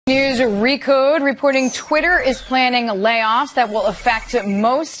Recode reporting Twitter is planning layoffs that will affect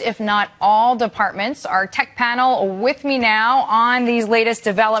most, if not all, departments. Our tech panel with me now on these latest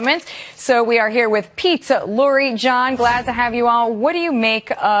developments. So we are here with Pete, Lori, John. Glad to have you all. What do you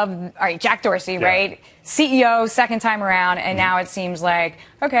make of, all right, Jack Dorsey, right? CEO, second time around, and now it seems like,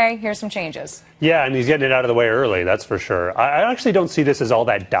 okay, here's some changes. Yeah, and he's getting it out of the way early, that's for sure. I actually don't see this as all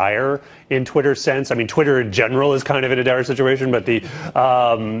that dire in Twitter's sense. I mean, Twitter in general is kind of in a dire situation, but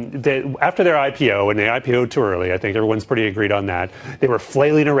after their IPO, and they IPO'd too early, I think everyone's pretty agreed on that, they were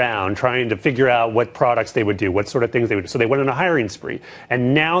flailing around trying to figure out what products they would do, what sort of things they would do. So they went on a hiring spree.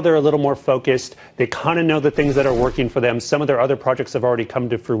 And now they're a little more focused. They kind of know the things that are working for them. Some of their other projects have already come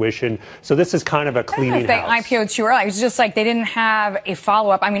to fruition. So this is kind of a cleaning house. They IPO'd too early. It was just like they didn't have a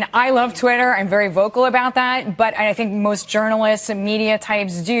follow-up. I mean, I love Twitter. I'm very vocal about that, but I think most journalists and media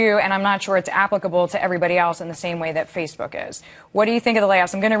types do, and I'm not sure it's applicable to everybody else in the same way that Facebook is. What do you think of the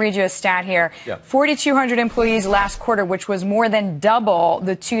layoffs? I'm going to read you a stat here. 4,200 employees last quarter, which was more than double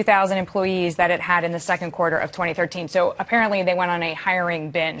the 2,000 employees that it had in the second quarter of 2013. So apparently they went on a hiring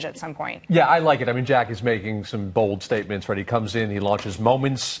binge at some point. Yeah, I like it. I mean, Jack is making some bold statements, right? He comes in, he launches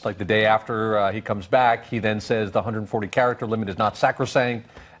Moments, like the day after he comes back. He then says the 140 character limit is not sacrosanct.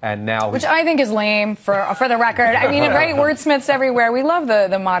 And now, which I think is lame for the record. I mean, right? Wordsmiths everywhere. We love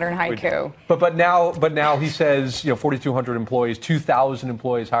the modern haiku. But now he says, 4,200 employees, 2,000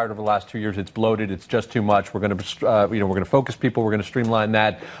 employees hired over the last 2 years. It's bloated. It's just too much. We're going to we're going to focus people. We're going to streamline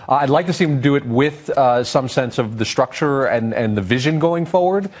that. I'd like to see him do it with some sense of the structure and the vision going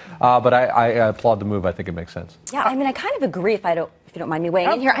forward. But I applaud the move. I think it makes sense. Yeah, I mean, I kind of agree. If you don't mind me weighing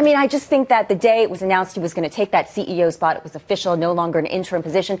in here. I mean, I just think that the day it was announced he was going to take that CEO spot, it was official, no longer an interim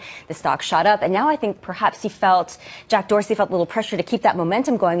position. The stock shot up. And now I think perhaps Jack Dorsey felt a little pressure to keep that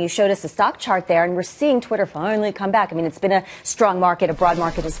momentum going. You showed us the stock chart there, and we're seeing Twitter finally come back. I mean, it's been a strong market, a broad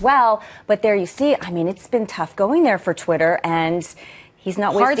market as well. But there you see, I mean, it's been tough going there for Twitter. And he's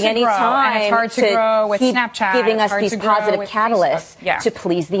not wasting any time. And it's hard to grow with Snapchat. Giving us these positive catalysts to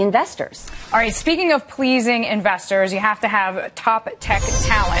please the investors. All right, speaking of pleasing investors, you have to have top tech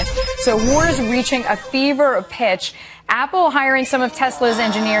talent. So wars reaching a fever pitch. Apple hiring some of Tesla's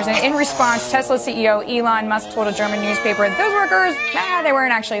engineers, and in response, Tesla CEO Elon Musk told a German newspaper that those workers, they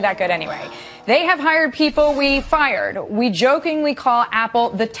weren't actually that good anyway. They have hired people we fired. We jokingly call Apple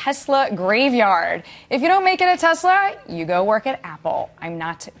the Tesla graveyard. If you don't make it at Tesla, you go work at Apple. I'm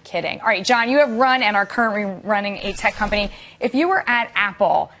not kidding. All right, John, you have run and are currently running a tech company. If you were at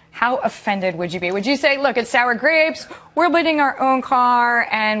Apple, how offended would you be? Would you say, look, it's sour grapes, we're building our own car,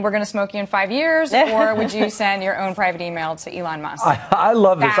 and we're going to smoke you in 5 years? Or would you send your own private email to Elon Musk? I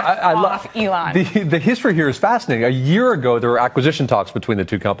love this. I love Elon. The history here is fascinating. A year ago, there were acquisition talks between the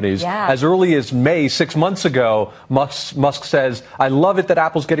two companies. Yeah. As early as May, 6 months ago, Musk says, I love it that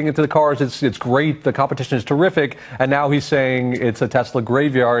Apple's getting into the cars. It's great. The competition is terrific. And now he's saying it's a Tesla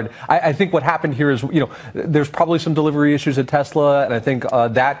graveyard. I think what happened here is, there's probably some delivery issues at Tesla. And I think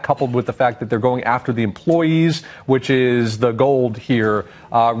that coupled with the fact that they're going after the employees, which is the gold here,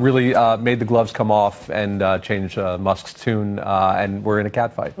 really made the gloves come off and changed Musk's tune, and we're in a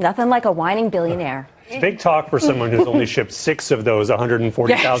catfight. Nothing like a whining billionaire. Big talk for someone who's only shipped 6 of those $140,000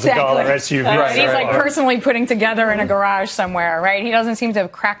 SUVs. Right. He's like personally putting together in a garage somewhere, right? He doesn't seem to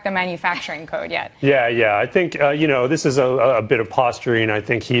have cracked the manufacturing code yet. Yeah. I think, this is a bit of posturing. I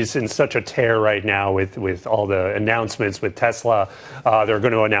think he's in such a tear right now with all the announcements with Tesla. They're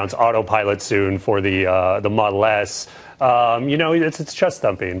going to announce autopilot soon for the Model S. It's chest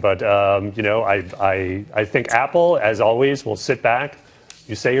thumping. But, I think Apple, as always, will sit back.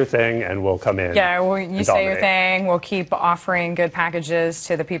 You say your thing, and we'll come in. Yeah, you say your thing. We'll keep offering good packages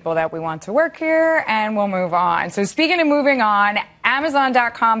to the people that we want to work here, and we'll move on. So speaking of moving on,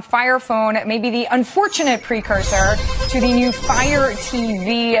 Amazon.com Fire Phone may be the unfortunate precursor to the new Fire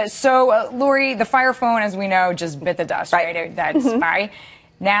TV. So, Lori, the Fire Phone, as we know, just bit the dust, right? That's spy.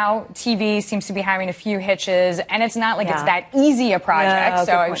 Now, TV seems to be having a few hitches, and it's not like it's that easy a project,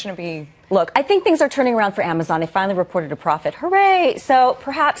 so it shouldn't be... Look, I think things are turning around for Amazon. They finally reported a profit. Hooray! So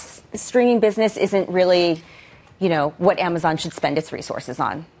perhaps the streaming business isn't really, what Amazon should spend its resources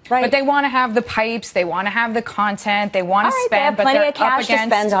on. Right. But they want to have the pipes, they want to have the content, they want to spend, but they're up against plenty of cash to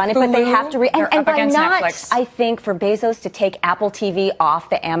spend on it, but they have to and by not, Netflix. I think for Bezos to take Apple TV off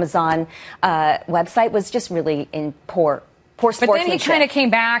the Amazon website was just really in poor Poor But then he kind of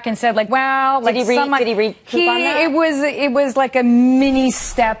came back and said, like, well, like did he recoup on that? It was like a mini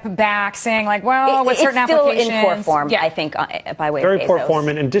step back, saying like, well, with certain applications, it's still in poor form, I think, by way very of Bezos. poor form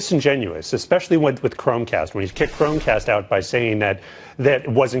and disingenuous, especially with Chromecast, when he kicked Chromecast out by saying that it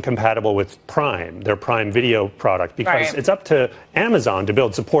wasn't compatible with Prime, their Prime Video product, because it's up to Amazon to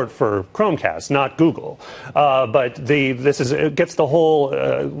build support for Chromecast, not Google. But it gets the whole.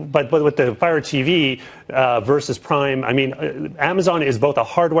 But with the Fire TV versus Prime, I mean, Amazon is both a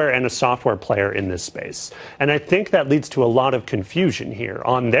hardware and a software player in this space, and I think that leads to a lot of confusion here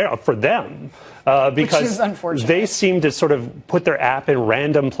for them. Because they seem to sort of put their app in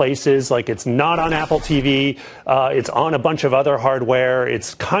random places, like it's not on Apple TV, it's on a bunch of other hardware,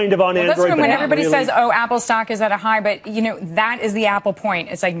 it's kind of on Android. That's when but everybody really. says, oh, Apple stock is at a high, but that is the Apple point.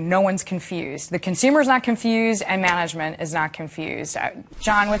 It's like no one's confused. The consumer's not confused and management is not confused.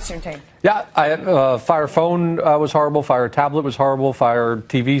 John, what's your take? Yeah, Fire Phone was horrible. Fire Tablet was horrible. Fire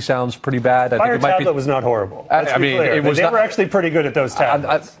TV sounds pretty bad. Fire Tablet was not horrible. I mean, they were actually pretty good at those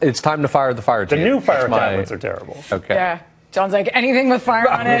tablets. It's time to fire the Fire. The new Fire tablets are terrible. Okay. Yeah. John's like, anything with fire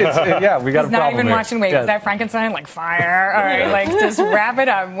on it? We got He's a problem. not even here. watching. Wait, is that Frankenstein? Like, fire. All right, like, just wrap it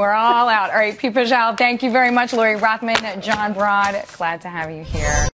up. We're all out. All right, Pete Pajal, thank you very much. Lori Rothman, John Broad, glad to have you here.